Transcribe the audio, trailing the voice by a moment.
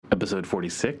episode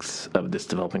 46 of This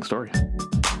Developing Story.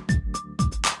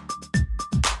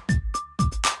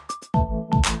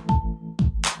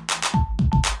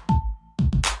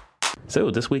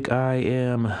 So this week I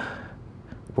am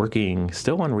working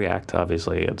still on React,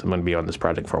 obviously. I'm going to be on this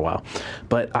project for a while.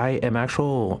 But I am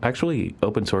actually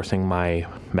open sourcing my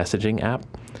messaging app.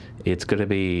 It's going to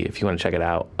be, if you want to check it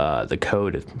out, the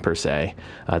code per se.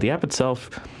 The app itself,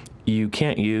 you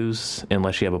can't use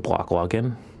unless you have a Block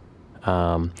login.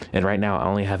 And right now I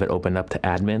only have it open up to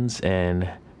admins and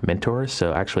mentors,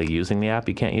 so actually using the app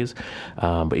you can't use,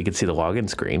 but you can see the login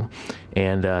screen.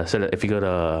 And so if you go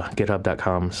to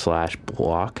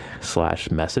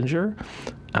github.com/block/messenger,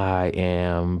 I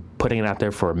am putting it out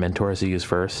there for mentors to use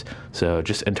first, so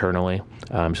just internally,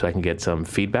 so I can get some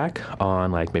feedback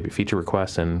on like maybe feature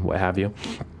requests and what have you.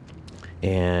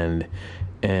 And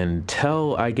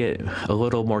until I get a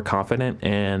little more confident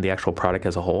in the actual product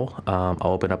as a whole, I'll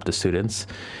open up to students.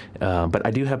 But I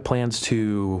do have plans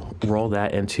to roll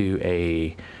that into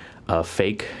a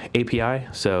fake API.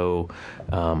 So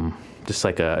just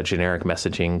like a generic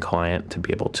messaging client to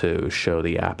be able to show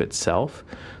the app itself.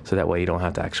 So that way you don't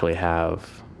have to actually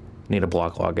need a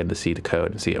Block login to see the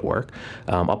code and see it work.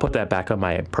 I'll put that back on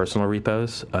my personal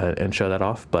repos and show that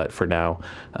off. But for now,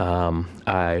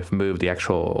 I've moved the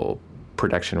actual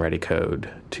production ready code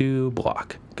to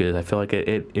Block because I feel like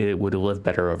it would live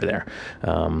better over there.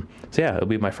 So yeah, it'll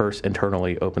be my first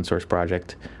internally open source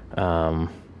project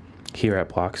here at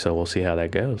Block. So we'll see how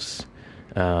that goes.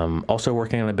 Also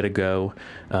working on a bit of Go,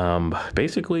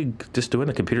 basically just doing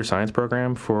the computer science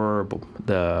program for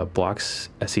the Block's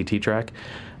SCT track.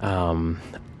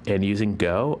 And using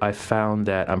Go, I found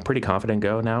that I'm pretty confident in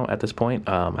Go now at this point.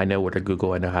 I know where to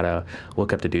Google. I know how to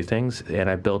look up to do things.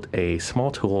 And I built a small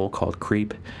tool called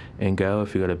Creep in Go.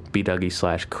 If you go to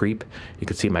bdougie/creep, you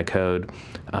can see my code.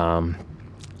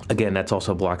 Again, that's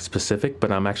also Block specific,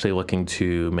 but I'm actually looking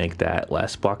to make that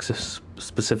less Block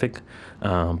specific.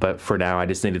 But for now, I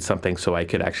just needed something so I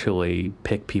could actually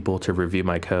pick people to review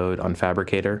my code on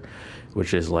Fabricator,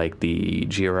 which is like the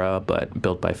Jira, but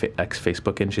built by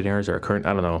ex-Facebook engineers or current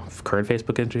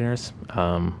Facebook engineers.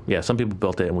 Yeah, some people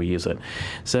built it and we use it.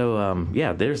 So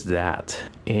yeah, there's that.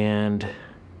 And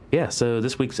yeah, so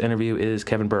this week's interview is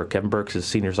Kevin Burke. Kevin Burke is a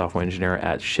senior software engineer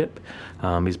at Ship.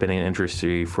 He's been in the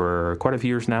industry for quite a few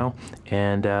years now,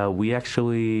 and we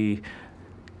actually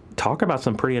talk about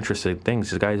some pretty interesting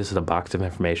things. This is a box of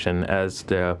information. As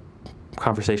the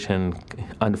conversation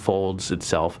unfolds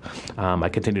itself, I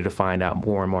continue to find out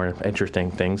more and more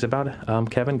interesting things about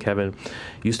Kevin. Kevin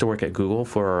used to work at Google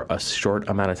for a short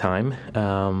amount of time.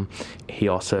 He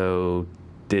also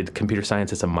did computer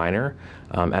science as a minor,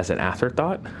 as an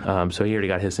afterthought. So he already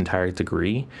got his entire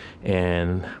degree,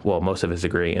 most of his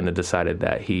degree, and then decided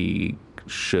that he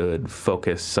should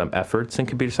focus some efforts in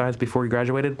computer science before he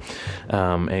graduated,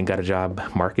 and got a job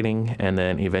marketing, and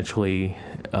then eventually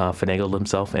finagled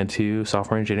himself into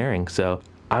software engineering. So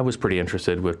I was pretty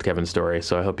interested with Kevin's story,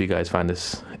 so I hope you guys find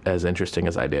this as interesting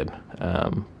as I did.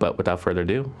 But without further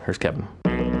ado, here's Kevin.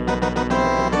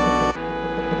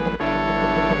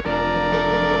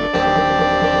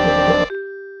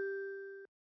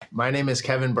 My name is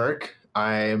Kevin Burke.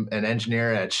 I'm an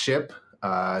engineer at Ship.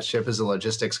 Ship is a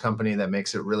logistics company that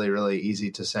makes it really, really easy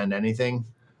to send anything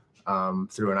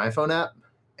through an iPhone app.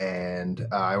 And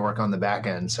I work on the back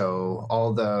end. So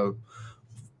all the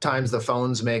times the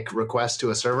phones make requests to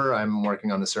a server, I'm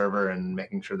working on the server and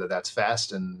making sure that that's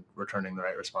fast and returning the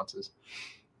right responses.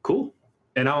 Cool.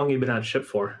 And how long have you been at Ship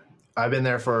for? I've been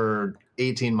there for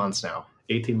 18 months now.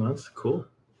 18 months? Cool.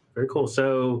 Very cool.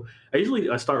 So I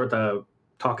start with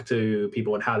talk to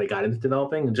people and how they got into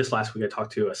developing. And just last week, I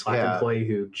talked to a Slack employee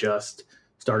who just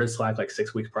started Slack like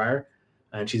 6 weeks prior,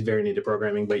 and she's very new to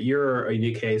programming. But you're a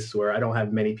unique case where I don't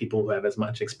have many people who have as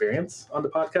much experience on the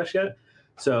podcast yet.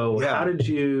 So how did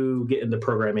you get into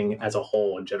programming as a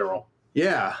whole in general?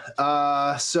 Yeah.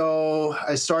 So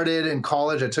I started in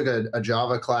college. I took a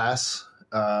Java class.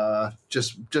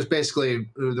 Just basically,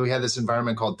 we had this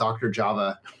environment called Dr.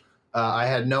 Java. I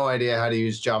had no idea how to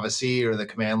use Java C or the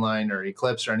command line or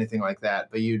Eclipse or anything like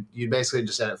that. But you basically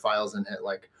just edit files and hit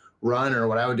like run, or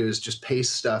what I would do is just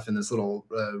paste stuff in this little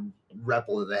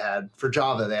REPL that they had for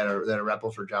Java. They had a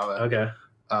REPL for Java. Okay.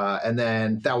 And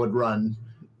then that would run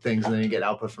things, and then you get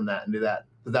output from that and do that.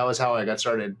 But that was how I got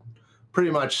started. Pretty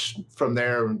much from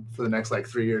there for the next like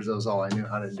 3 years, that was all I knew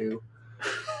how to do.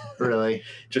 Really,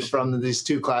 just from these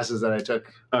two classes that I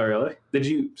took. Oh, really? Did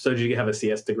you have a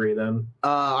CS degree then?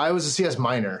 I was a CS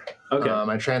minor. Okay.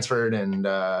 I transferred, and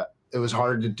it was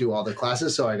hard to do all the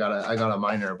classes, so I got a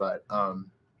minor. But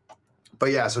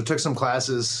yeah, so took some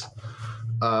classes,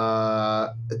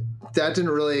 uh,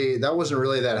 that wasn't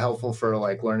really that helpful for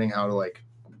like learning how to like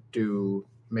do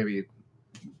maybe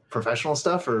professional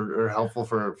stuff or helpful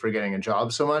for getting a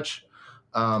job so much.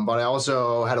 But I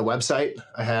also had a website.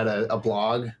 I had a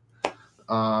blog.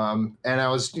 And I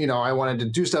was, I wanted to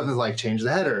do stuff like change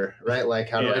the header, right? Like,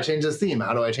 how do I change this theme?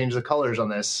 How do I change the colors on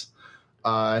this?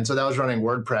 And so that was running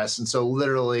WordPress. And so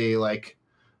literally like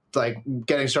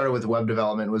getting started with web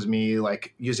development was me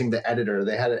like using the editor.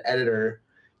 They had an editor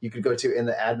you could go to in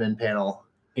the admin panel.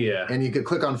 Yeah. And you could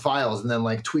click on files and then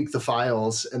like tweak the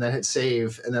files and then hit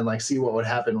save and then like see what would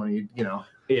happen when you know.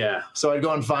 Yeah. So I'd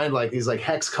go and find like these like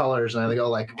hex colors and I'd go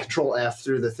like Control F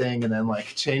through the thing and then like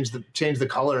change the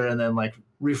color and then like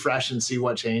refresh and see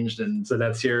what changed. And so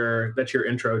that's your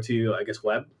intro to, I guess,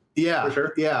 web. Yeah. For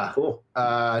sure. Yeah. Cool.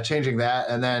 Changing that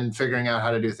and then figuring out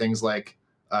how to do things like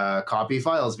copy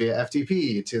files via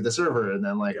FTP to the server and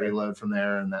then like reload from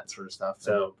there and that sort of stuff.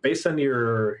 So based on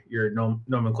your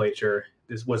nomenclature,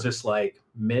 was this like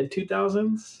mid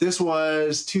 2000s? This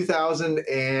was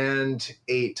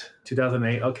 2008.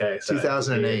 2008. Okay. So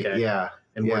 2008. Okay. Yeah.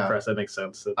 And WordPress, that makes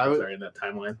sense. So sorry, in that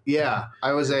timeline. Yeah,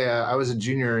 I was a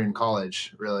junior in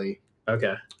college, really.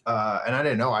 Okay. And I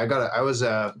didn't know.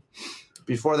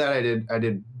 Before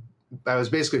that I was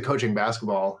basically coaching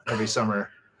basketball every summer.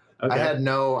 Okay.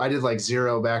 I did like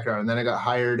zero background, and then I got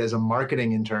hired as a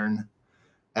marketing intern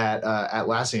at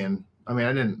Atlassian. I mean,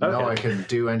 I didn't know I could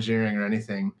do engineering or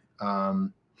anything.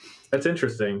 That's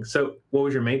interesting. So what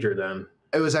was your major then?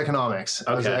 It was economics.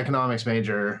 I was an economics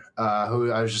major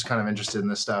who I was just kind of interested in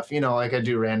this stuff. Like I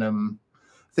do random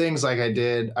things like I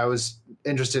did. I was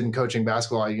interested in coaching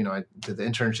basketball. I did the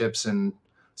internships. And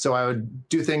so I would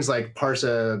do things like parse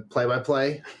a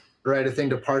play-by-play, right? A thing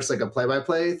to parse like a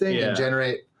play-by-play thing and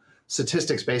generate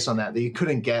statistics based on that you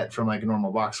couldn't get from like a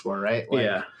normal box score, right?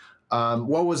 Like,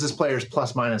 what was this player's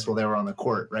plus minus while they were on the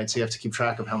court, right? So you have to keep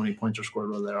track of how many points were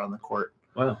scored while they're on the court.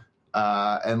 Wow.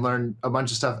 And learn a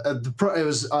bunch of stuff. It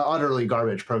was an utterly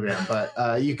garbage program,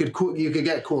 but you could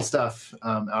get cool stuff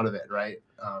out of it, right?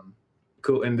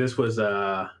 Cool. And this was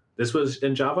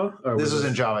in Java? Or this was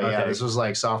in Java, yeah. This was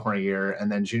like sophomore year, and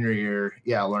then junior year,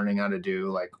 learning how to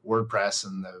do like WordPress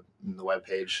and the web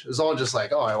page. It was all just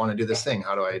like, oh, I want to do this thing.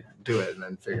 How do I do it? And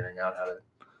then figuring out how to.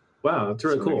 Wow, that's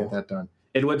really cool. Get that done.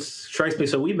 And what strikes me,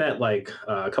 so we met like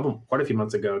quite a few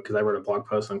months ago because I wrote a blog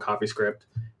post on CoffeeScript,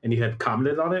 and you had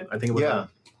commented on it. I think it was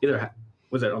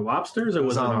was it on Lobsters or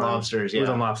was it on Lobsters? Yeah. It was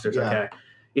on Lobsters. Yeah. Okay.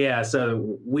 Yeah.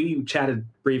 So we chatted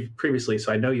previously,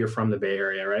 so I know you're from the Bay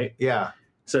Area, right? Yeah.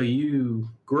 So you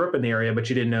grew up in the area, but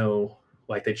you didn't know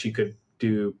like that you could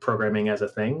do programming as a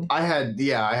thing? I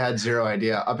had zero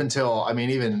idea up until,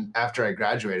 even after I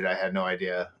graduated, I had no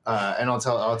idea. And I'll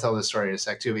tell this story in a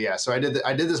sec too. But yeah, so I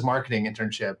did this marketing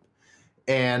internship,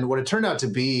 and what it turned out to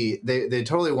be, they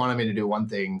totally wanted me to do one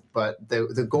thing, but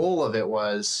the goal of it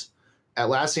was,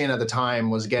 Atlassian at the time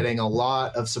was getting a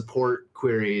lot of support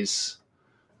queries,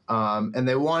 and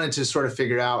they wanted to sort of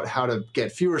figure out how to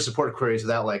get fewer support queries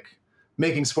without like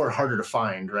making support harder to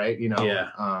find, right? Yeah.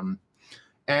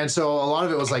 And so a lot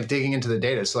of it was like digging into the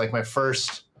data. So like my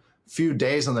first few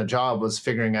days on the job was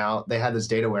figuring out, they had this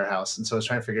data warehouse. And so I was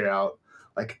trying to figure out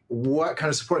like what kind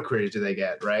of support queries do they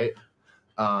get, right?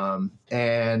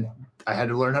 And I had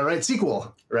to learn how to write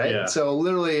SQL, right? Yeah. So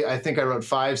literally, I think I wrote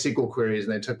 5 SQL queries,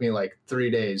 and it took me like 3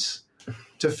 days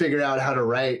to figure out how to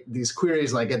write these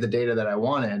queries and like get the data that I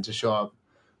wanted to show up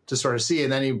to sort of see.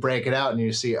 And then you break it out and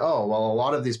you see, oh, well, a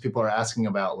lot of these people are asking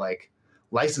about like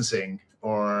licensing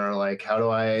or like, how do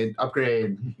I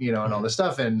upgrade, and all this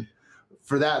stuff. And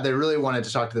for that, they really wanted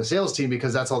to talk to the sales team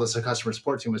because that's all the customer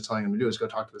support team was telling them to do, is go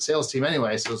talk to the sales team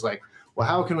anyway. So it was like, well,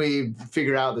 how can we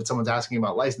figure out that someone's asking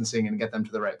about licensing and get them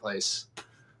to the right place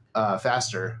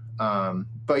faster?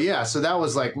 But yeah, so that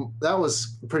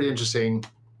was pretty interesting.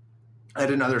 I had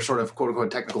another sort of quote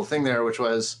unquote technical thing there, which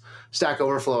was Stack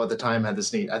Overflow at the time had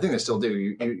this neat, I think they still do.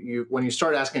 You when you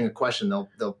start asking a question, they'll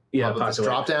pop up this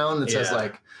drop down that says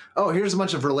like, oh, here's a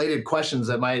bunch of related questions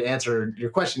that might answer your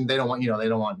question. They don't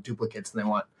want duplicates, and they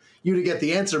want you to get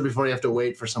the answer before you have to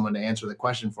wait for someone to answer the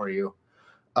question for you.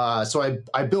 So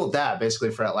I built that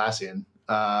basically for Atlassian.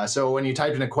 So when you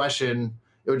typed in a question,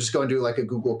 it would just go and do like a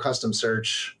Google custom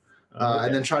search.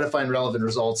 And then try to find relevant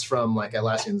results from like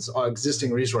Atlassian's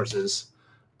existing resources,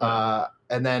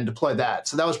 and then deploy that.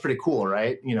 So that was pretty cool,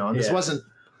 right? And this wasn't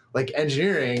like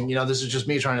engineering. This is just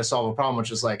me trying to solve a problem,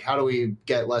 which is like, how do we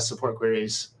get less support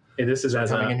queries? And this is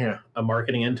as a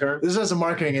marketing intern? This is as a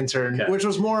marketing intern, which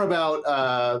was more about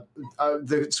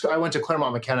I went to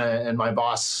Claremont McKenna, and my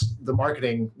boss, the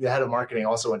head of marketing,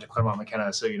 also went to Claremont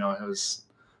McKenna. So it was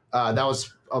that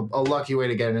was a lucky way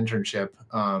to get an internship.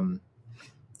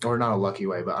 or not a lucky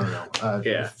way, but I don't know,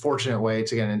 Yeah. fortunate way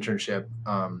to get an internship.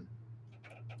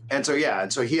 And so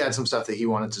he had some stuff that he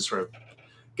wanted to sort of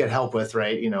get help with,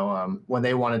 right? You know, when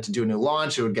they wanted to do a new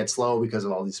launch, it would get slow because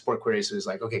of all these support queries. So he's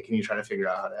like, okay, can you try to figure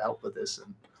out how to help with this?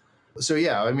 And so,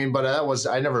 yeah, I mean, but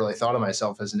I never really thought of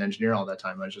myself as an engineer all that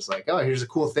time. I was just like, oh, here's a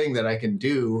cool thing that I can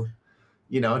do,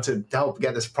 you know, to help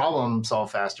get this problem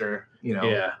solved faster, you know?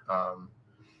 Yeah.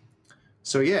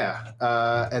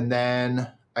 And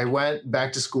then I went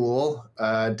back to school,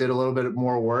 did a little bit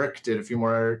more work, did a few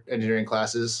more engineering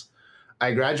classes.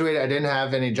 I graduated. I didn't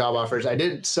have any job offers. I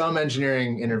did some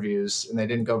engineering interviews, and they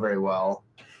didn't go very well.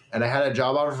 And I had a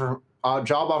job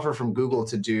offer from Google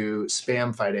to do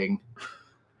spam fighting.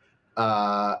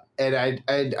 And I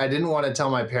didn't want to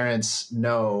tell my parents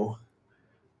no.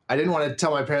 I didn't want to tell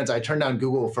my parents I turned down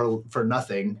Google for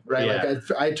nothing, right? Yeah.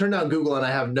 Like I turned down Google and I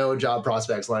have no job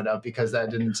prospects lined up because that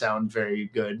didn't sound very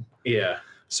good. Yeah.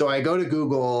 So I go to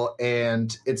Google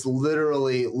and it's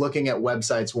literally looking at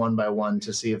websites one by one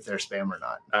to see if they're spam or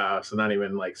not. So not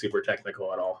even like super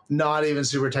technical at all. Not even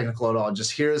super technical at all.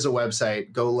 Just here's a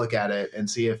website, go look at it and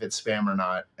see if it's spam or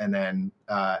not. And then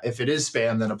if it is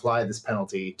spam, then apply this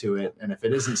penalty to it. And if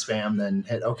it isn't spam, then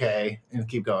hit OK and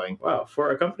keep going. Wow.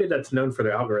 For a company that's known for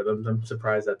their algorithms, I'm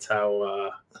surprised that's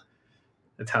how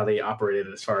they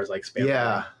operated as far as like spam.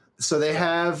 Yeah. So they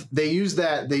use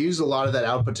a lot of that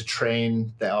output to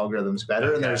train the algorithms better.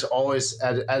 Okay. And there's always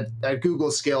at Google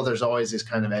scale, there's always these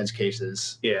kind of edge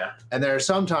cases. Yeah. And there are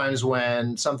some times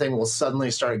when something will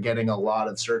suddenly start getting a lot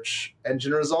of search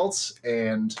engine results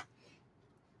and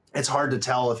it's hard to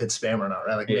tell if it's spam or not,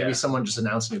 right? Like maybe someone just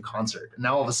announced a new concert. And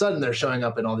now all of a sudden they're showing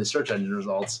up in all these search engine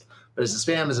results, but is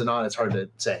it spam, is it not? It's hard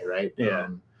to say, right? Yeah.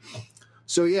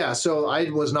 So I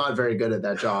was not very good at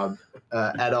that job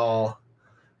at all.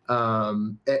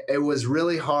 It was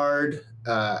really hard.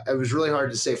 It was really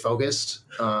hard to stay focused.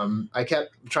 I kept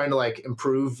trying to like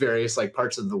improve various like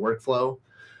parts of the workflow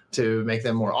to make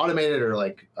them more automated, or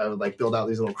like I would like build out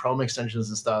these little Chrome extensions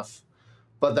and stuff.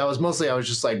 But that was mostly I was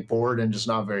just like bored and just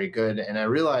not very good. And I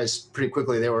realized pretty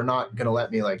quickly they were not going to let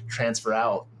me like transfer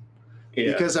out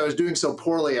because I was doing so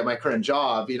poorly at my current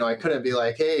job. You know, I couldn't be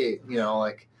like, hey, you know,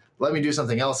 like, let me do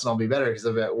something else and I'll be better because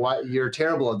of it. Why you're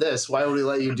terrible at this? Why would we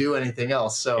let you do anything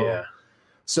else?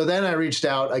 So then I reached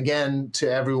out again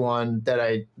to everyone that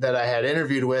I had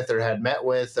interviewed with or had met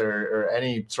with or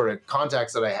any sort of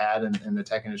contacts that I had in the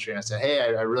tech industry. And I said, hey,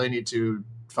 I really need to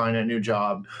find a new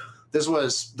job. This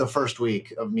was the first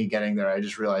week of me getting there. I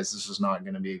just realized this was not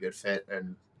going to be a good fit.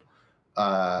 And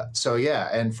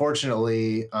and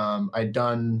fortunately, I'd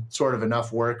done sort of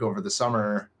enough work over the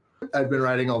summer. I'd been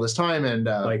writing all this time and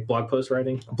like blog post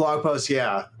writing. Blog posts,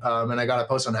 yeah. And I got a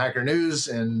post on Hacker News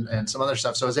and some other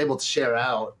stuff. So I was able to share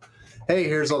out, hey,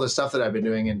 here's all the stuff that I've been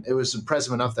doing. And it was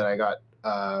impressive enough that I got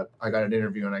an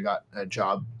interview and I got a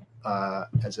job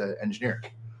as an engineer.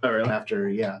 Oh, really? After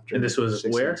and this was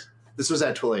where? Months. This was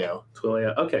at Twilio.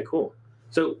 Twilio. Okay, cool.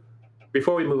 So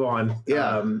before we move on,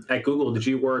 at Google, did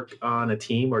you work on a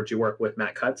team or did you work with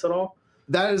Matt Cutts at all?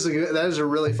 That is a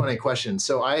really funny question.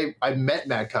 So I met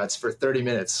Matt Cutts for 30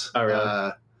 minutes. Oh,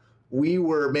 really? We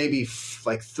were maybe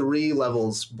like 3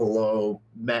 levels below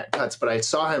Matt Cutts, but I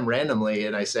saw him randomly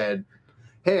and I said,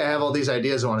 hey, I have all these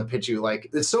ideas I want to pitch you. Like,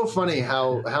 it's so funny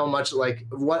how much, like,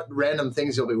 what random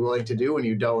things you'll be willing to do when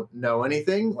you don't know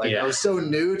anything. Like, I was so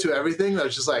new to everything that I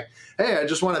was just like, hey, I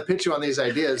just want to pitch you on these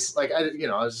ideas. Like, I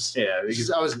was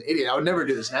just, I was an idiot. I would never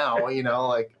do this now, you know,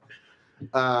 like.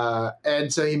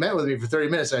 And so he met with me for 30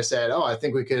 minutes and I said, oh, I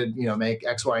think we could, you know, make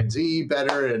X, Y, and Z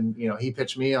better. And, you know, he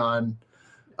pitched me on,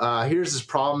 here's this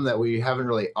problem that we haven't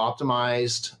really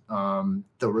optimized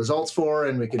the results for,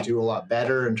 and we could do a lot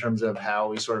better in terms of how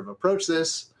we sort of approach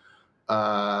this.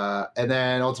 And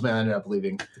then ultimately I ended up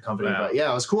leaving the company. Wow. But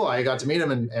yeah, it was cool. I got to meet him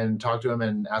and talk to him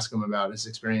and ask him about his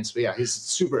experience. But yeah, he's a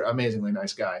super amazingly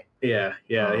nice guy. Yeah.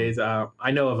 He's, I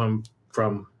know of him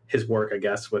from his work, I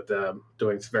guess, with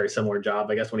doing a very similar job.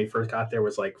 I guess when he first got there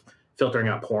was like filtering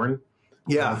out porn.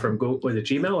 Yeah. From Google. Was it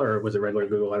Gmail or was it regular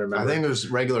Google? I don't remember. I think it was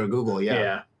regular Google.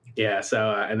 Yeah. Yeah. So,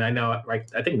 and I know, like,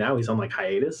 I think now he's on like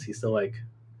hiatus. He's still like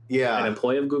an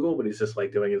employee of Google, but he's just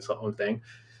like doing his own thing.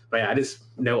 But yeah, I just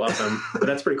know of him. But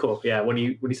that's pretty cool. Yeah. When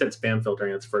he said spam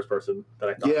filtering, that's the first person that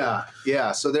I thought.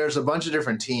 Yeah. So there's a bunch of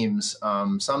different teams.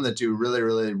 Some that do really,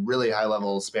 really, really high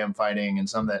level spam fighting, and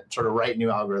some that sort of write new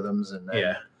algorithms and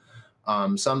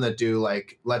some that do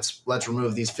like, let's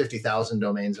remove these 50,000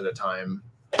 domains at a time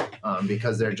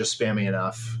because they're just spammy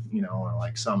enough, you know, or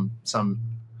like some,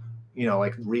 you know,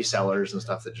 like resellers and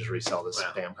stuff that just resell to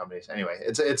spam companies. Anyway,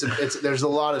 it's there's a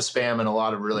lot of spam and a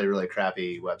lot of really, really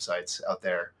crappy websites out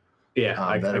there.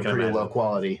 Yeah, that are pretty low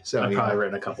quality. So I've probably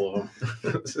written a couple of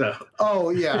them. So. Oh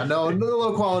yeah, no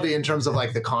low quality in terms of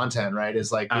like the content, right?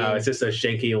 Is like it's just a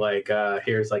shanky like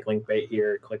here's like link bait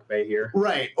here, clickbait here.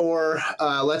 Right. Or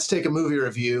let's take a movie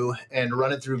review and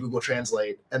run it through Google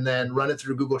Translate, and then run it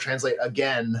through Google Translate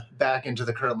again back into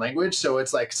the current language. So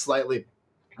it's like slightly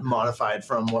modified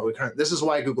from what we currently. This is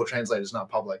why Google Translate is not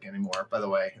public anymore, by the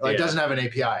way. It doesn't have an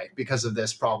API because of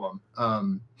this problem.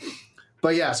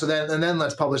 But yeah, so then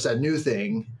let's publish that new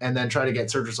thing and then try to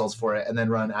get search results for it and then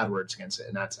run AdWords against it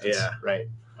in that sense. Yeah. Right.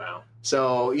 Wow.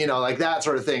 So, like that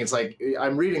sort of thing. It's like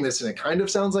I'm reading this and it kind of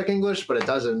sounds like English, but it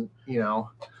doesn't,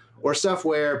 or stuff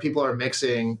where people are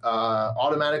mixing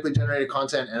automatically generated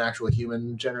content and actual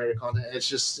human generated content. It's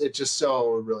just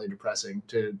so really depressing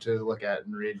to look at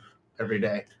and read every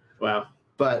day. Wow.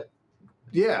 But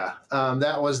yeah,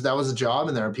 that was a job,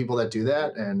 and there are people that do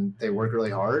that and they work really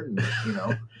hard,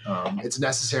 and, it's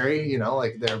necessary,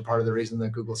 like they're part of the reason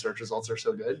that Google search results are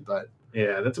so good. But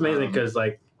yeah, that's amazing because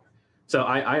so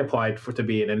I applied to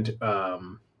be an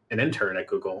intern at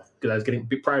Google because I was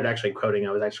prior to actually coding,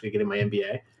 I was actually getting my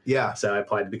MBA. Yeah. So I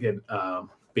applied to be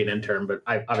an intern, but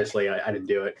I didn't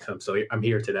do it. So I'm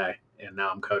here today and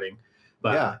now I'm coding.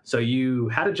 But yeah. So you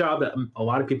had a job that a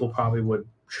lot of people probably would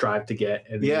strive to get.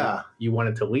 And you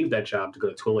wanted to leave that job to go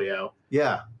to Twilio.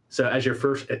 Yeah. So as your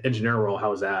first engineer role,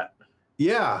 how was that?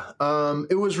 Yeah.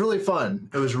 It was really fun.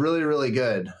 It was really, really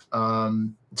good.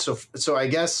 So I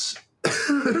guess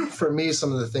for me,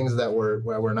 some of the things that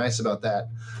were nice about that,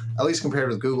 at least compared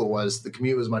with Google, was the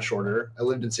commute was much shorter. I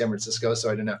lived in San Francisco, so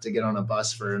I didn't have to get on a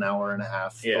bus for an hour and a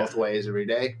half both ways every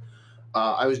day.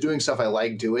 I was doing stuff I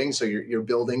like doing, so you're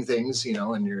building things,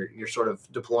 and you're sort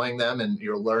of deploying them, and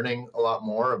you're learning a lot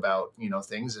more about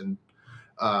things, and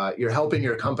you're helping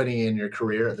your company and your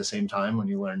career at the same time when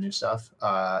you learn new stuff.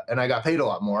 And I got paid a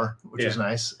lot more, which is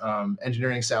nice.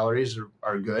 Engineering salaries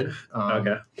are good.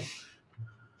 Okay.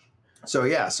 So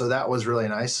that was really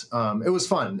nice. It was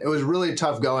fun. It was really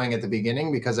tough going at the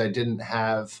beginning because I didn't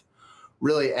have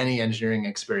really any engineering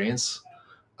experience.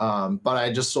 But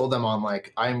I just sold them on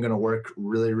I'm going to work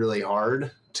really, really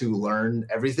hard to learn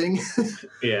everything.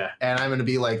 Yeah. And I'm going to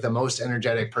be the most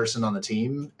energetic person on the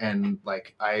team. And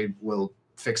I will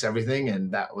fix everything.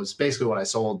 And that was basically what I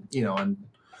sold, and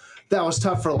that was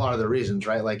tough for a lot of the reasons,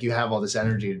 right? You have all this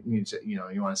energy,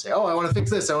 you want to say, oh, I want to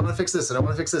fix this. I want to fix this. And I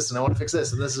want to fix this. And I want to fix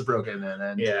this. And this is broken. And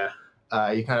then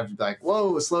you kind of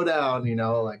whoa, slow down,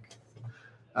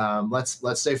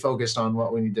 let's stay focused on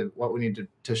what we need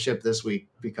to ship this week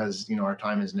because, our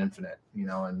time isn't infinite,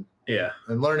 and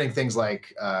learning things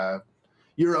like,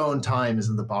 your own time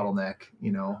isn't the bottleneck,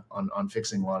 on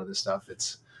fixing a lot of this stuff.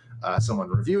 It's, someone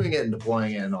reviewing it and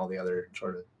deploying it and all the other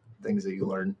sort of things that you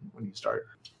learn when you start.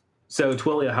 So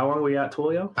Twilio, how long were you at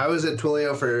Twilio? I was at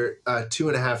Twilio for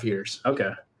 2.5 years.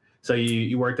 Okay. So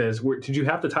you worked did you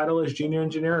have the title as junior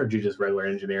engineer or did you just regular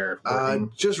engineer?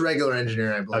 Just regular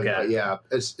engineer, I believe. Okay. But yeah,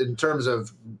 it's in terms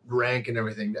of rank and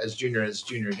everything, as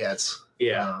junior gets.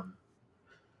 Yeah.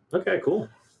 Okay, cool.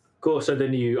 So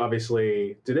then you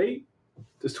obviously, does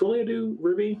Twilio do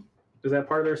Ruby? Is that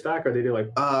part of their stack, or they do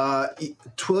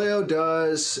Twilio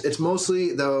does. It's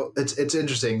mostly though. It's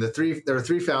interesting. There are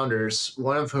three founders.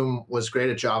 One of whom was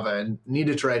great at Java and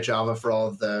needed to write Java for all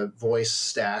of the voice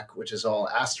stack, which is all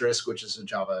Asterisk, which is a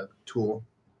Java tool.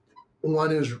 One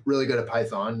who's really good at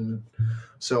Python.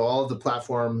 So all of the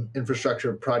platform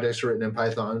infrastructure projects are written in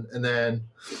Python, and then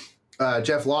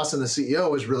Jeff Lawson, the CEO,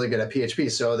 was really good at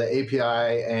PHP. So the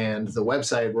API and the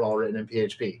website were all written in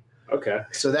PHP. Okay.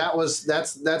 So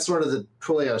that's sort of the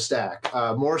Twilio stack.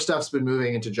 More stuff's been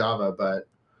moving into Java, but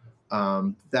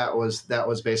that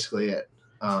was basically it.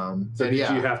 So did you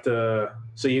have to?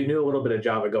 So you knew a little bit of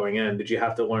Java going in. Did you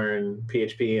have to learn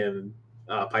PHP and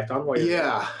Python?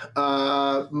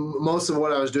 Most of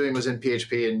what I was doing was in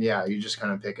PHP, and you just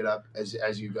kind of pick it up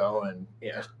as you go and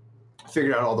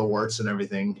figure out all the warts and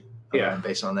everything.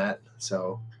 Based on that.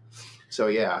 So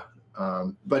yeah.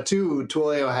 But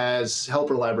Twilio has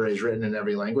helper libraries written in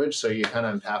every language, so you kind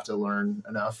of have to learn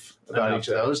enough about each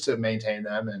of those to maintain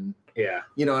them, and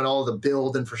and all the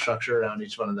build infrastructure around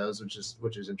each one of those,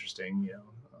 which is interesting.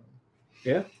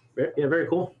 Very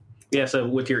cool. Yeah, so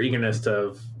with your eagerness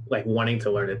to wanting to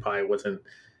learn, it probably wasn't.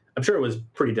 I'm sure it was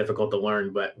pretty difficult to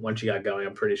learn, but once you got going,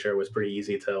 I'm pretty sure it was pretty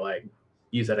easy to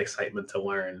use that excitement to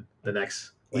learn the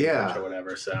next language or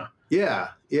whatever. So. Yeah.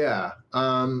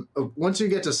 Once you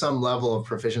get to some level of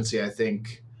proficiency, I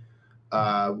think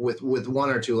with one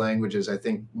or two languages, I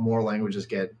think more languages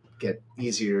get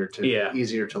easier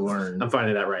to learn. I'm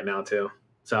finding that right now too.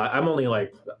 So I'm only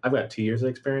like, I've got 2 years of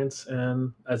experience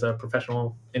as a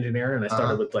professional engineer, and I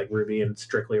started with like Ruby and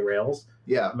strictly Rails.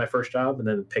 Yeah. My first job, and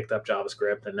then picked up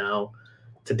JavaScript, and now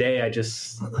today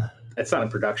it's not in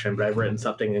production, but I've written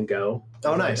something in Go.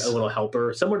 Oh, nice. Like a little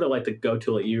helper, similar to like the Go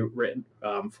tool that you written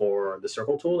for the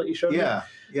Circle tool that you showed me. Yeah.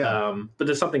 But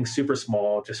there's something super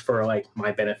small just for like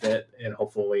my benefit and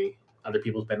hopefully other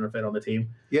people's benefit on the team.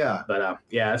 Yeah. But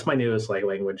that's my newest like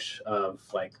language of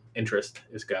like interest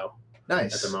is Go.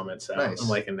 Nice. At the moment, so nice. I'm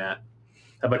liking that.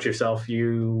 How about yourself? What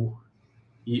do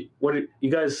you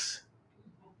guys?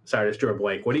 Sorry, I just drew a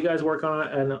blank. What do you guys work on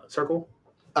in Circle?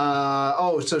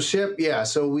 So Ship. Yeah.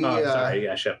 So we.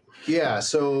 Ship. Yeah.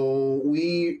 So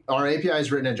our API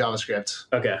is written in JavaScript.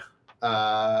 Okay.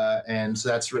 And so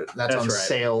that's on right.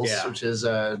 Sails, yeah. which is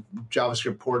a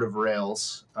JavaScript port of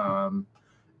Rails. And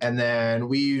then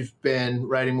we've been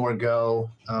writing more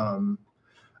Go.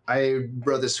 I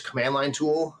wrote this command line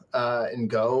tool in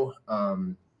Go,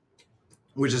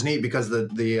 which is neat because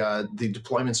the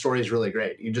deployment story is really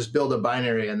great. You just build a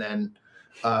binary and then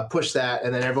push that,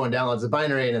 and then everyone downloads the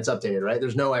binary and it's updated. Right?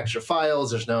 There's no extra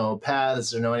files, there's no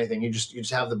paths, there's no anything. You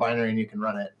just have the binary and you can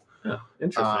run it. Oh,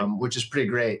 interesting. Which is pretty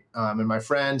great. And my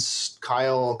friends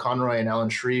Kyle Conroy and Alan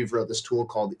Shreve wrote this tool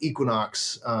called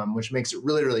Equinox, which makes it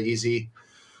really, really easy.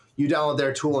 You download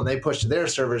their tool and they push to their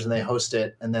servers and they host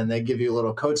it, and then they give you a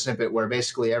little code snippet where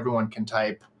basically everyone can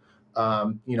type,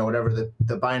 whatever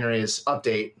the binary is,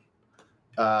 update.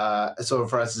 So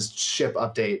for us, it's ship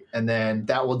update, and then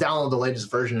that will download the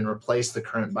latest version and replace the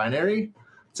current binary.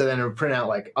 So then it will print out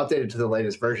like updated to the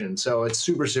latest version. So it's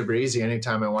super, super easy.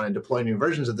 Anytime I want to deploy new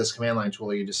versions of this command line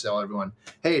tool, you just tell everyone,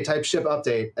 hey, type ship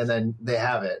update, and then they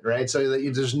have it, right? So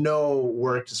there's no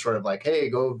work to sort of like, hey,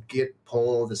 go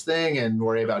pull this thing and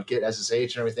worry about git SSH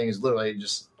and everything. Is literally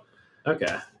just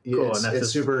okay, cool. It's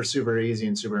super, super easy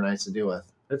and super nice to deal with.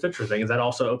 That's interesting. Is that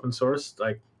also open source?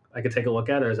 Like, I could take a look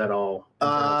at, or is that all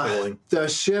internal tooling? The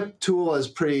ship tool is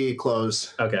pretty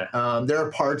closed. Okay. There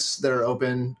are parts that are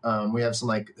open. We have some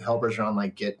like helpers around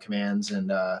like Git commands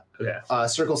and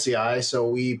Circle CI. So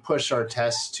we push our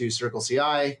tests to Circle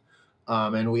CI,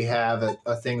 and we have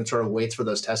a thing that sort of waits for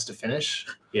those tests to finish.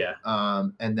 Yeah.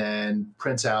 And then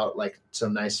prints out like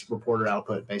some nice reporter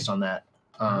output based on that.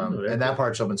 And that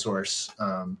part's open source,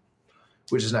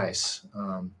 which is nice.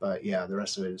 But yeah, the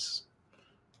rest of it is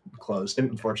closed,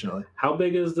 unfortunately. How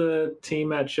big is the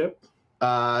team at Ship?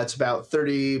 It's about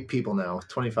 30 people now,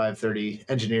 25, 30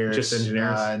 engineers. Just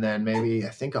engineers? And then maybe, I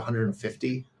think,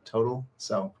 150 total.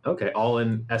 So okay, all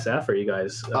in SF, or you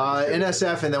guys? In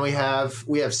SF, and then we have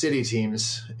city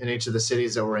teams in each of the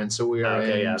cities that we're in. So we are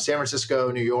in San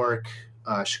Francisco, New York,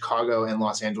 Chicago, and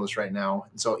Los Angeles right now.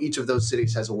 And so each of those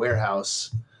cities has a warehouse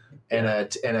and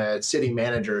a city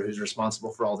manager who's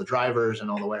responsible for all the drivers and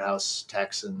all the warehouse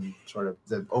techs and sort of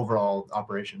the overall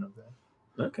operation of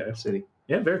the city.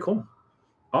 Yeah, very cool.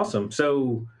 Awesome.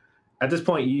 So at this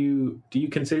point, do you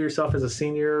consider yourself as a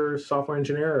senior software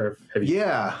engineer, or have you?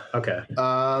 Yeah. Okay.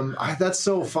 That's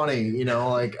so funny.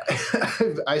 Like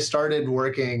I started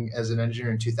working as an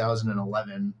engineer in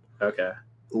 2011. Okay.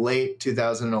 Late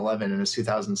 2011, and it's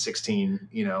 2016.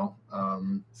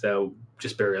 So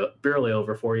just barely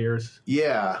over 4 years.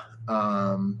 Yeah.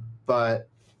 But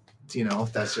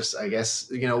that's just, I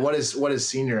guess, what is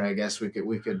senior? I guess we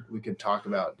could talk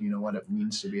about, what it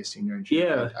means to be a senior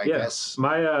engineer. I guess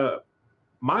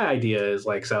my idea is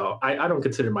like, so I don't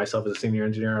consider myself as a senior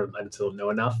engineer. I still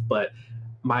know enough, but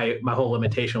my whole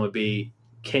limitation would be,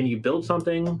 can you build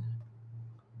something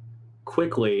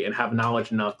quickly and have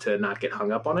knowledge enough to not get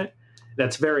hung up on it?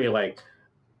 That's very like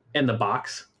in the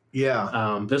box.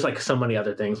 Yeah. There's like so many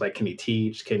other things, like, can you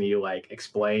teach? Can you like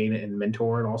explain and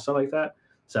mentor and all stuff like that?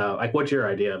 So like, what's your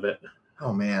idea of it?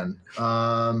 Oh man.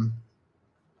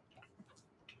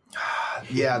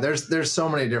 Yeah, there's so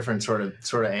many different sort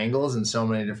of angles and so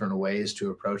many different ways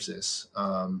to approach this.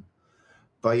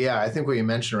 But yeah, I think what you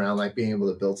mentioned around like being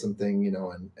able to build something,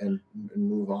 and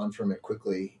move on from it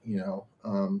quickly,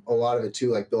 a lot of it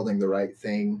too, like building the right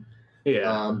thing,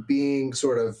 being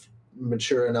sort of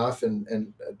mature enough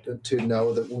and to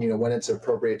know that, when it's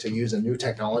appropriate to use a new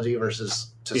technology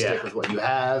versus to stick with what you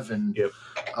have, and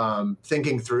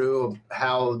thinking through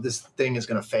how this thing is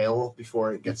going to fail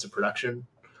before it gets to production.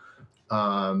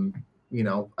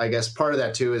 I guess part of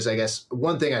that too is, I guess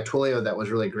one thing at Twilio that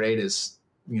was really great is,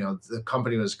 the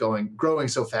company was growing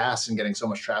so fast and getting so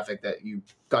much traffic that you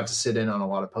got to sit in on a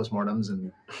lot of postmortems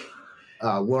and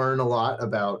learn a lot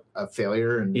about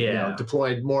failure, and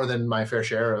deployed more than my fair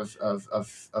share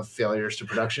of failures to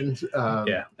production.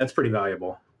 That's pretty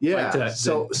valuable. Yeah. Like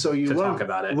so you to learn talk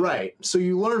about it. Right. So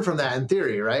you learn from that in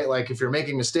theory, right? Like if you're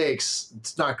making mistakes,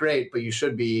 it's not great, but you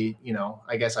should be,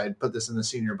 I guess I'd put this in the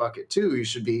senior bucket too. You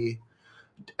should be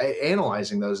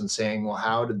analyzing those and saying, well,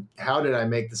 how did I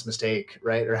make this mistake,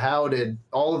 right? Or how did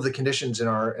all of the conditions in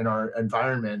our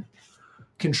environment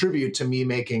contribute to me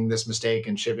making this mistake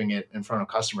and shipping it in front of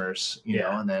customers, you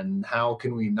know, and then how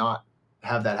can we not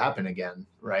have that happen again,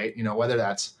 right? Whether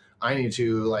that's I need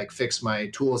to like fix my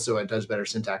tool so it does better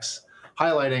syntax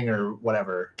highlighting or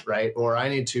whatever, right? Or I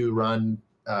need to run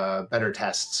better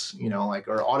tests,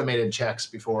 or automated checks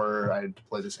before I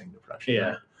deploy this thing to production. Yeah.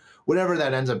 Right? Whatever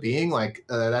that ends up being, like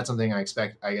that's something I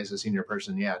expect, I guess, a senior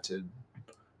person,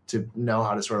 to know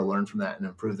how to sort of learn from that and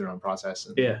improve their own process.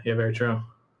 Yeah, very true.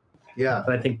 Yeah,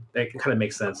 but I think that kind of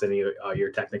makes sense. And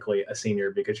you're technically a senior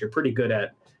because you're pretty good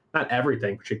at not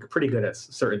everything, but you're pretty good at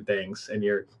certain things, and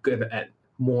you're good at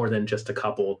more than just a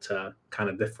couple to kind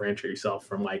of differentiate yourself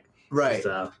from just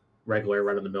a regular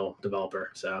run-of-the-mill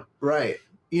developer. So right,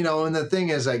 and the thing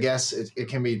is, I guess it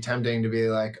can be tempting to be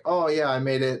like, oh yeah, I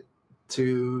made it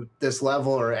to this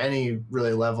level or any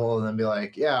really level, and then be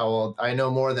like, yeah, well, I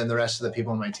know more than the rest of the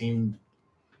people on my team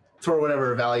for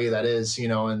whatever value that is,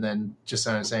 and then just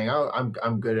kind of saying, oh,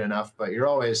 I'm good enough. But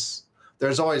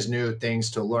there's always new things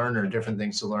to learn or different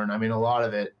things to learn. I mean, a lot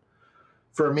of it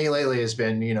for me lately has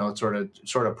been, sort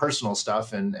of personal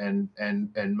stuff and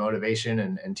motivation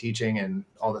and teaching and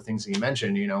all the things that you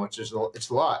mentioned, it's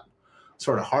a lot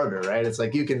sort of harder, right? It's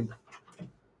like you can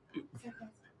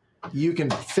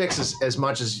fix as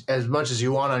much as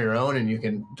you want on your own, and you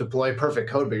can deploy perfect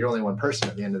code, but you're only one person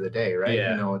at the end of the day, right?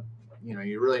 Yeah.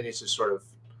 You really need to sort of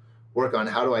work on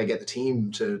how do I get the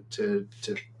team to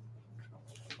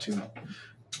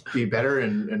be better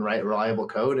and write reliable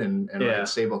code and write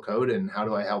stable code, and how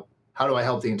do I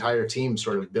help the entire team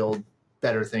sort of build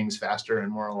better things faster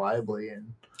and more reliably.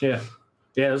 And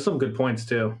there's some good points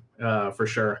too, for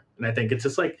sure. And I think it's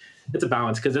just like it's a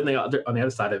balance, because on the other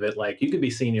side of it, like you could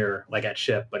be senior like at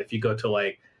Ship, but if you go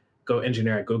to go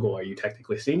engineer at Google, are you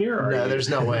technically senior? Or no, there's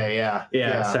no way.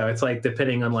 Yeah. So it's like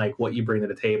depending on like what you bring to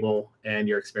the table and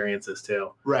your experiences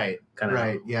too. Right.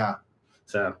 Right. Yeah.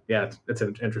 So it's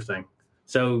interesting.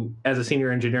 So as a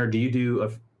senior engineer, do you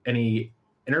do any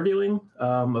interviewing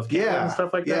of candidates and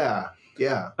stuff like that?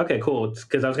 Yeah. Okay, cool.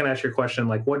 Because I was going to ask you a question,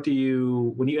 like when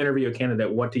you interview a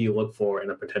candidate, what do you look for in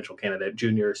a potential candidate,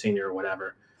 junior, senior, or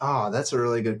whatever? Oh, that's a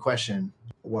really good question.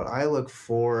 What I look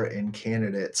for in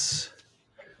candidates,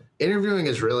 interviewing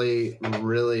is really,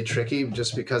 really tricky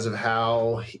just because of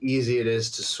how easy it is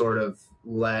to sort of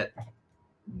let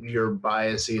your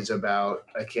biases about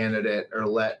a candidate or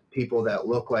let people that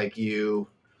look like you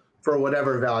for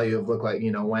whatever value of look like,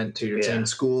 went to your same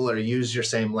school or use your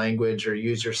same language or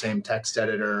use your same text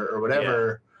editor or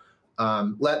whatever,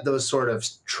 let those sort of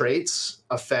traits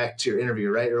affect your interview,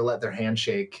 right? Or let their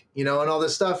handshake, and all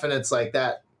this stuff. And it's like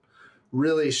that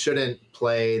really shouldn't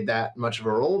play that much of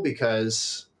a role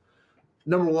because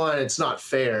number one, it's not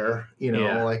fair,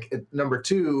 number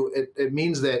two, it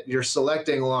means that you're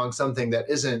selecting along something that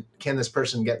isn't, can this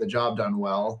person get the job done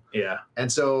well? Yeah.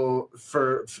 And so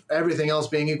for everything else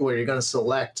being equal, you're going to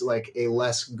select like a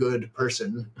less good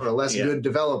person or a less good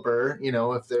developer,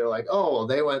 if they're like, oh, well,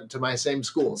 they went to my same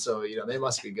school, so, they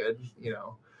must be good,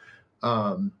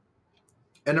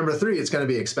 And number three, it's going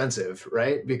to be expensive,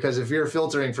 right? Because if you're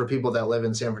filtering for people that live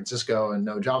in San Francisco and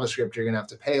know JavaScript, you're going to have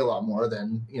to pay a lot more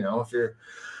than, if you're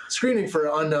screening for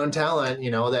unknown talent,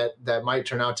 that might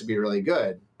turn out to be really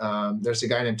good. There's a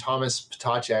guy named Thomas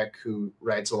Potacek who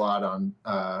writes a lot on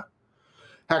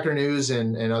Hacker News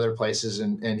and other places.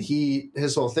 And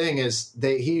his whole thing is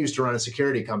he used to run a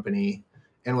security company.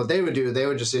 And what they would do, they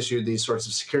would just issue these sorts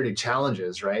of security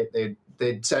challenges, right?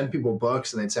 They'd send people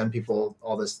books and they'd send people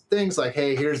all this things like,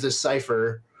 hey, here's this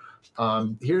cipher.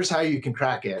 Here's how you can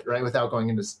crack it, right? Without going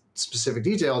into specific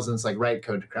details. And it's like, write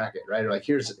code to crack it, right? Or like,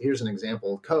 here's an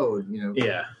example of code,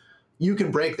 you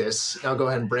can break this. Now go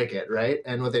ahead and break it, right?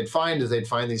 And what they'd find is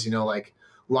these, like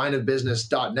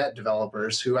line-of-business.NET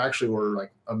developers who actually were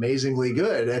like amazingly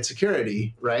good at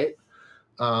security, right?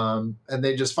 And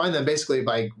they just find them basically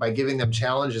by giving them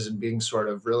challenges and being sort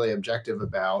of really objective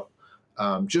about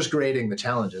just grading the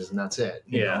challenges, and that's it.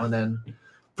 You know? And then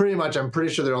pretty much, I'm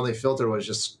pretty sure their only filter was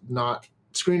just not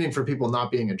screening for people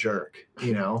not being a jerk.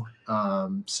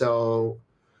 So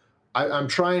I'm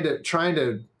trying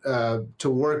to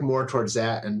work more towards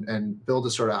that and build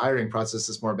a sort of hiring process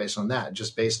that's more based on that,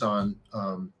 just based on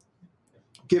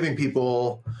giving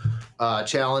people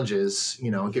challenges.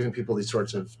 Giving people these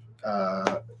sorts of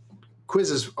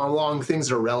quizzes along things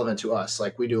that are relevant to us.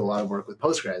 Like we do a lot of work with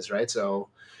Postgres, right? So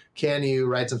can you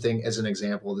write something as an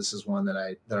example? This is one that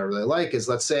I really like is,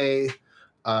 let's say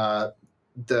the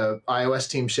iOS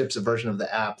team ships a version of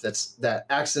the app that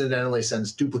accidentally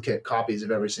sends duplicate copies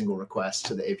of every single request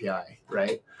to the API,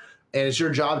 right? And it's your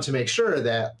job to make sure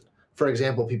that, for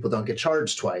example, people don't get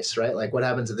charged twice, right? Like what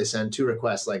happens if they send 2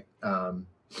 requests, like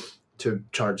to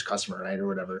charge customer, right, or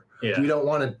whatever? Yeah. You don't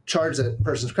want to charge that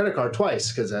person's credit card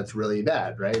twice because that's really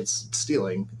bad, right? It's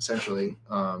stealing, essentially.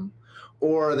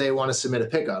 Or they want to submit a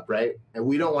pickup, right? And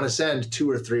we don't want to send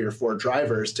 2 or 3 or 4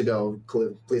 drivers to go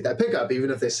complete that pickup, even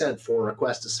if they sent 4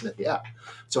 requests to submit the app.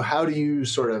 So how do you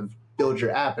sort of build your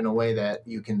app in a way that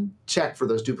you can check for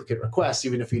those duplicate requests,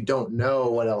 even if you don't know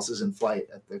what else is in flight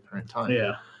at the current time?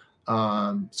 Yeah.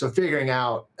 So figuring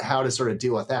out how to sort of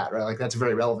deal with that, right? Like that's a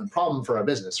very relevant problem for our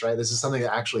business, right? This is something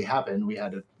that actually happened. We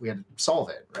had to solve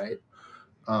it, right?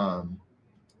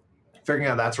 Figuring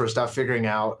out that sort of stuff, figuring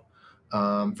out,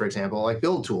 for example, like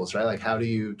build tools, right? Like how do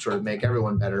you sort of make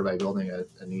everyone better by building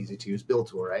an easy to use build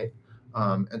tool, right?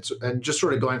 And just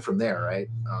sort of going from there, right?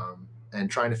 And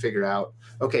trying to figure out,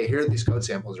 okay, here are these code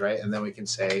samples, right? And then we can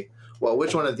say, well,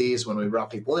 which one of these, when we brought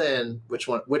people in, which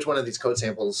one of these code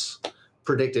samples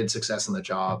predicted success in the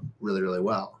job really, really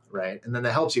well, right? And then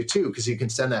that helps you too, because you can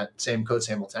send that same code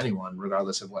sample to anyone,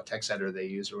 regardless of what text editor they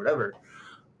use or whatever.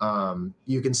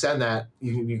 You can send that.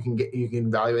 You can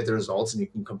evaluate the results, and you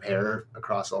can compare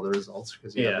across all the results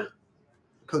because you have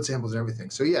code samples and everything.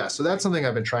 So yeah, so that's something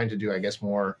I've been trying to do, I guess,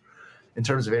 more in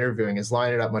terms of interviewing, is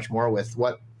line it up much more with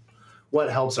what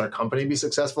helps our company be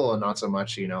successful, and not so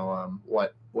much,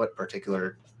 what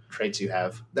particular traits you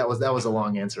have. That was a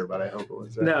long answer, but I hope it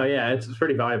was. No, yeah, it's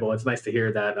pretty valuable. It's nice to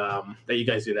hear that that you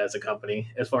guys do that as a company.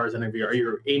 As far as interview, or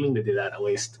you're aiming to do that at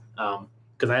least.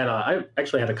 Because I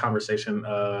actually had a conversation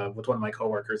with one of my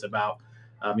coworkers about.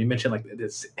 You mentioned like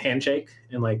this handshake,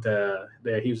 and like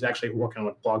he was actually working on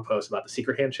a blog post about the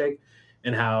secret handshake,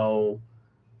 and how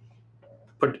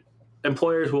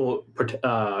employers will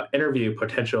interview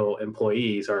potential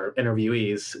employees or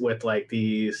interviewees with like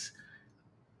these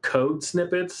code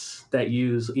snippets that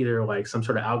use either like some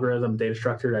sort of algorithm data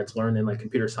structure that's learned in like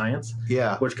computer science,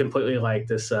 which completely like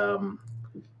this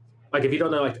like if you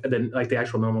don't know like the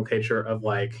actual nomenclature of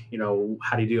like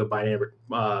how do you do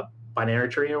a binary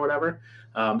tree or whatever,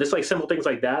 just like simple things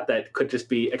like that could just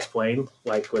be explained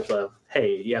like with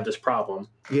hey, you have this problem,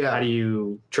 how do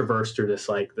you traverse through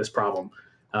this problem,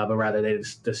 but rather they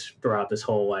just throw out this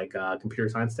whole like computer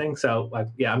science thing. So like,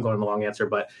 yeah, I'm going the long answer,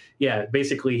 but yeah,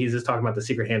 basically he's just talking about the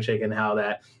secret handshake and how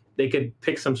that they could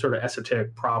pick some sort of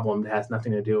esoteric problem that has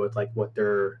nothing to do with like what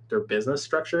their business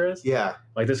structure is. Yeah.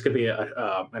 Like this could be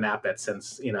an app that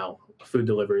sends, food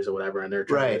deliveries or whatever, and they're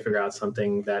trying to figure out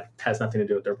something that has nothing to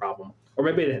do with their problem. Or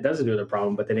maybe it doesn't do with their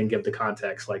problem, but they didn't give the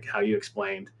context like how you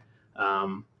explained.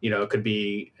 It could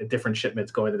be different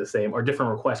shipments going to the same, or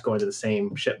different requests going to the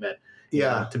same shipment.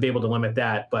 To be able to limit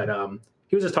that. But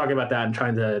he was just talking about that and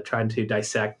trying to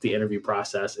dissect the interview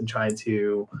process and trying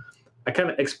to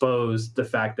kind of expose the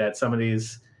fact that some of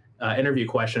these interview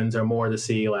questions are more to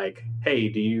see like, hey,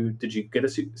 did you get a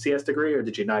CS degree or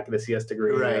did you not get a CS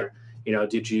degree? Right. Or,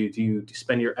 do you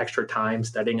spend your extra time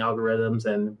studying algorithms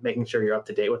and making sure you're up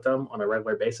to date with them on a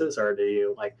regular basis? Or do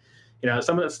you like,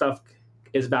 some of that stuff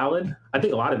is valid. I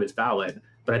think a lot of it's valid,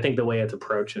 but I think the way it's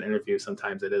approached in interviews,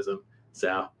 sometimes it isn't.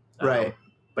 So. Right.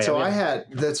 So I had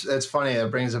that's funny. That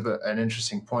brings up an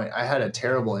interesting point. I had a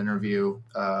terrible interview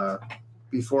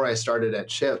before I started at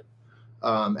Chip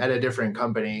at a different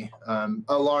company,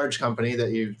 a large company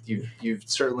that you've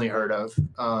certainly heard of,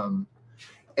 and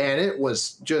it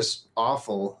was just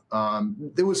awful.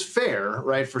 It was fair,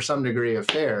 right, for some degree of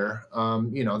fair.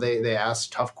 They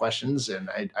asked tough questions, and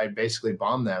I basically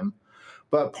bombed them.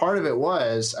 But part of it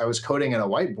was I was coding at a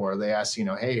whiteboard. They asked,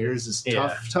 hey, here's this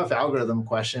tough algorithm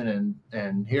question,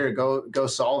 and here, go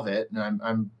solve it. And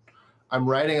I'm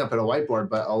writing up at a whiteboard,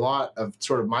 but a lot of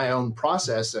sort of my own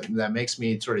process that makes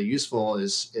me sort of useful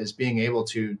is being able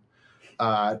to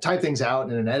type things out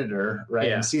in an editor,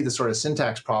 right, and see the sort of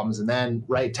syntax problems, and then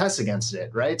write tests against it,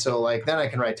 right? So like then I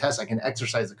can write tests. I can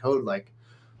exercise the code like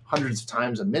hundreds of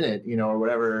times a minute, or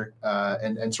whatever,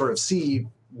 and sort of see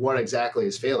what exactly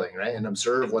is failing, right? And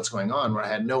observe what's going on, where I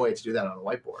had no way to do that on a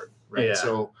whiteboard, right? Yeah.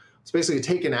 So it's basically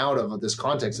taken out of this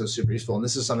context that was super useful. And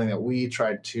this is something that we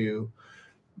tried to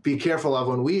be careful of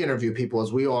when we interview people,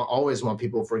 is we always want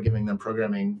people, for giving them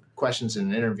programming questions in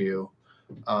an interview,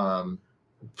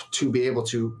 to be able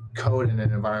to code in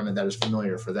an environment that is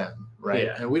familiar for them, right?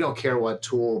 Yeah. And we don't care what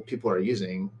tool people are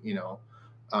using,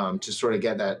 to sort of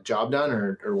get that job done,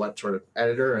 or what sort of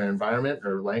editor or environment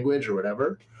or language or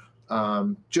whatever.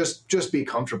 Just be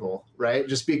comfortable, right?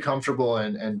 Just be comfortable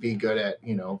and be good at,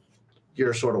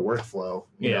 your sort of workflow.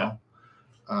 You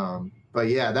know? But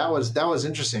yeah, that was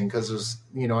interesting because it was,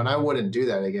 you know, and I wouldn't do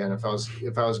that again if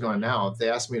I was going now. If they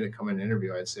asked me to come in and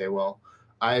interview, I'd say, well,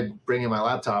 I bring in my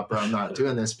laptop or I'm not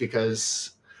doing this,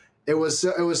 because it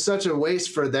was such a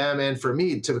waste for them and for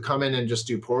me to come in and just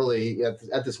do poorly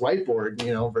at this whiteboard,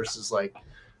 you know, versus like,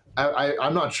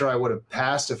 I'm not sure I would have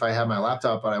passed if I had my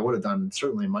laptop, but I would have done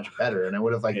certainly much better. And I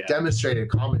would have demonstrated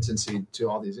competency to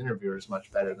all these interviewers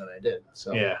much better than I did.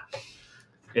 So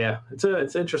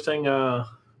it's interesting,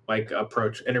 like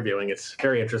approach interviewing. It's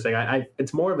very interesting.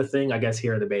 It's more of a thing, I guess,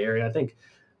 here in the Bay Area. I think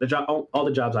all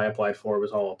the jobs I applied for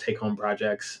was all take home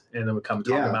projects, and then would come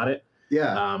talk about it.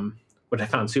 Yeah. Which I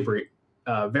found super,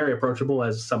 very approachable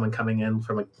as someone coming in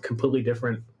from a completely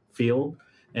different field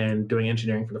and doing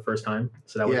engineering for the first time.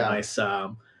 So that was nice.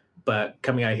 But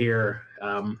coming out here,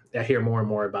 I hear more and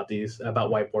more about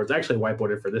whiteboards. I actually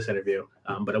whiteboarded for this interview,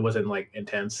 but it wasn't like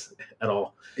intense at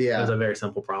all. Yeah. It was a very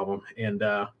simple problem. And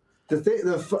the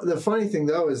funny thing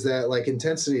though is that like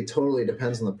intensity totally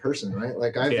depends on the person, right?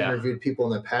 Like I've interviewed people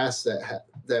in the past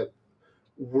that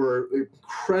were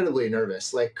incredibly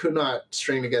nervous, like could not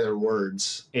string together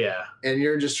words. Yeah. And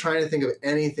you're just trying to think of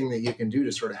anything that you can do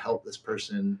to sort of help this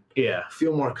person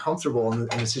feel more comfortable in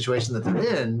the situation that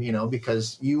they're in, you know,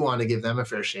 because you want to give them a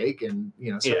fair shake, and,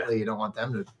 you know, certainly you don't want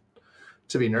them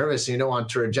to be nervous, and you don't want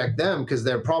to reject them because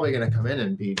they're probably going to come in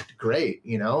and be great,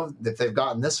 you know, if they've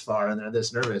gotten this far and they're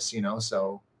this nervous, you know,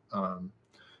 so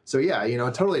yeah, you know,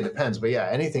 it totally depends. But yeah,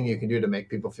 anything you can do to make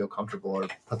people feel comfortable or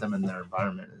put them in their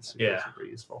environment is super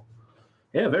useful.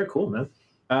 Yeah, very cool, man.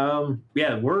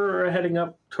 We're heading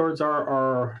up towards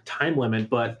our time limit,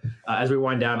 but as we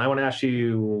wind down, I want to ask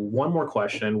you one more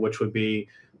question, which would be,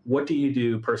 what do you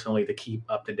do personally to keep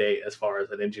up to date as far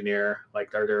as an engineer?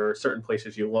 Like, are there certain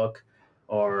places you look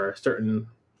or certain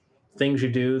things you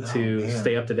do to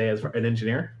stay up to date as an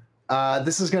engineer?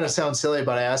 This is going to sound silly,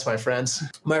 but I asked my friends.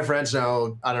 My friends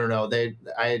know, I don't know.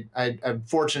 I'm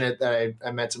fortunate that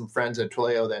I met some friends at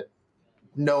Twilio that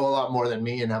know a lot more than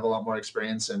me and have a lot more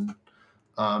experience, and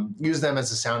use them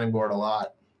as a sounding board a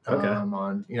lot.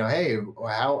 On, you know, hey,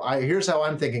 here's how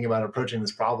I'm thinking about approaching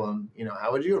this problem. You know,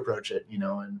 how would you approach it? You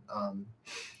know, and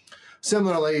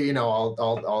similarly, you know,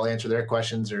 I'll answer their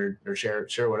questions or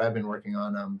share what I've been working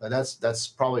on. But that's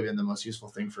probably been the most useful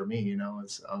thing for me. You know,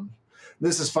 is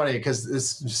this is funny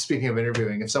because speaking of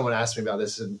interviewing, if someone asked me about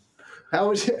this and how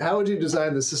would you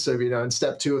design the system, you know, and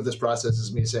step 2 of this process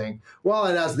is me saying, well,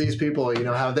 I'd ask these people, you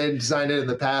know, how they designed it in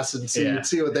the past and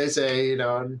see what they say, you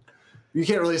know, and you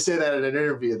can't really say that in an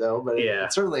interview though, but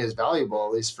it certainly is valuable,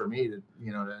 at least for me to,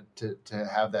 you know, to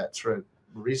have that sort of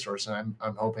resource. And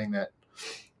I'm hoping that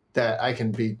I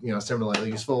can be, you know,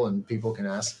 similarly useful and people can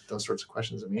ask those sorts of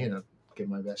questions of me and give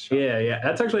my best shot. Yeah.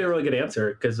 That's actually a really good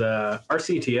answer because our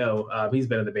CTO, he's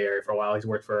been in the Bay Area for a while. He's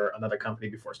worked for another company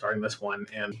before starting this one.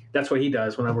 And that's what he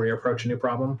does whenever we approach a new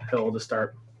problem. He'll just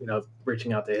start, you know,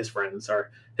 reaching out to his friends or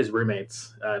his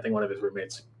roommates. I think one of his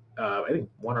roommates, I think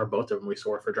one or both of them we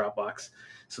saw for Dropbox.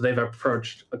 So they've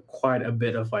approached quite a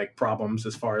bit of like problems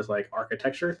as far as like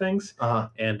architecture things.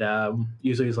 And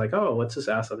usually he's like, oh, let's just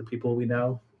ask other people we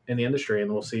know in the industry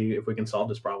and we'll see if we can solve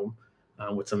this problem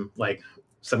with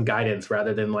some guidance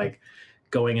rather than like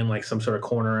going in like some sort of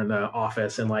corner in the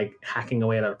office and like hacking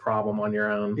away at a problem on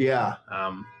your own. Yeah.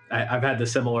 I've had the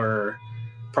similar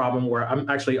problem where I'm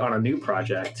actually on a new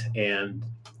project and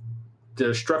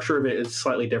the structure of it is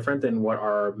slightly different than what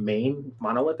our main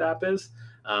monolith app is.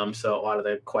 So a lot of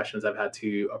the questions I've had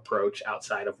to approach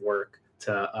outside of work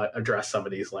to address some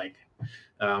of these like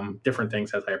different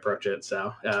things as I approach it.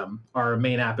 So our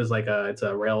main app is it's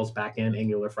a Rails backend,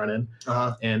 Angular front end.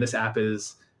 And this app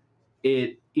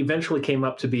it eventually came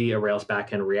up to be a Rails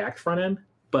backend, React front end,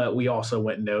 but we also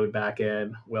went Node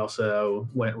backend. We also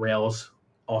went Rails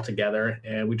altogether,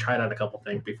 and we tried out a couple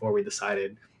things before we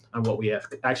decided on what we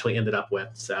actually ended up with.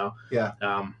 So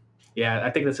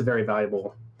I think that's a very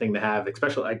valuable thing to have,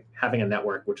 especially like having a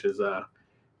network, which is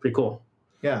pretty cool.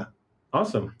 Yeah.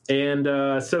 Awesome. And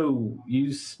so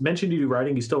you mentioned you do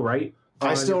writing. You still write?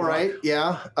 I still write,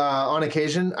 yeah. On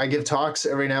occasion, I give talks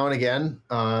every now and again.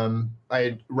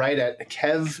 I write at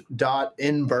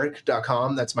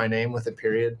kev.inburke.com. That's my name with a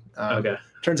period.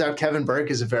 Turns out Kevin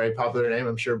Burke is a very popular name.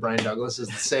 I'm sure Brian Douglas is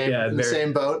the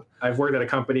same boat. I've worked at a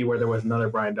company where there was another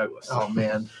Brian Douglas. Oh,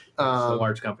 man. It's a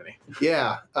large company.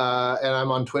 Yeah. And I'm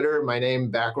on Twitter. My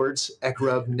name backwards,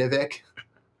 Ekrub Nivik.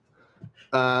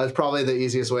 It's probably the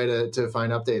easiest way to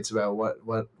find updates about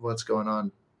what's going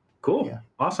on. Cool. Yeah.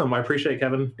 Awesome. I appreciate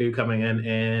Kevin you coming in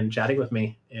and chatting with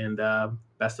me, and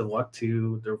best of luck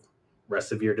to the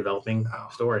rest of your developing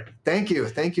story. Thank you.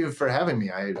 Thank you for having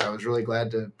me. I was really glad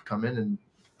to come in and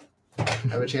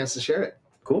have a chance to share it.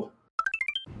 Cool.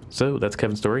 So that's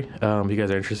Kevin's story. If you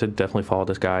guys are interested, definitely follow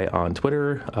this guy on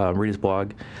Twitter, read his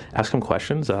blog, ask him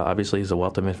questions. Obviously, he's a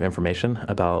wealth of information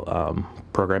about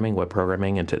programming, web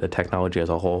programming, and the technology as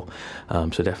a whole.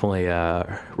 So definitely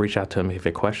reach out to him if you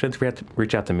have questions.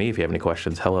 Reach out to me if you have any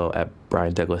questions.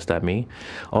 hello@briandouglas.me.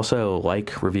 Also,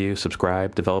 like, review,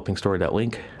 subscribe,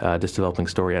 developingstory.link, this Developing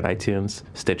Story on iTunes,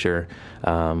 Stitcher.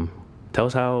 Tell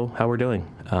us how we're doing.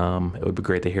 It would be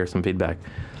great to hear some feedback.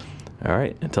 All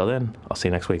right. Until then, I'll see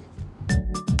you next week.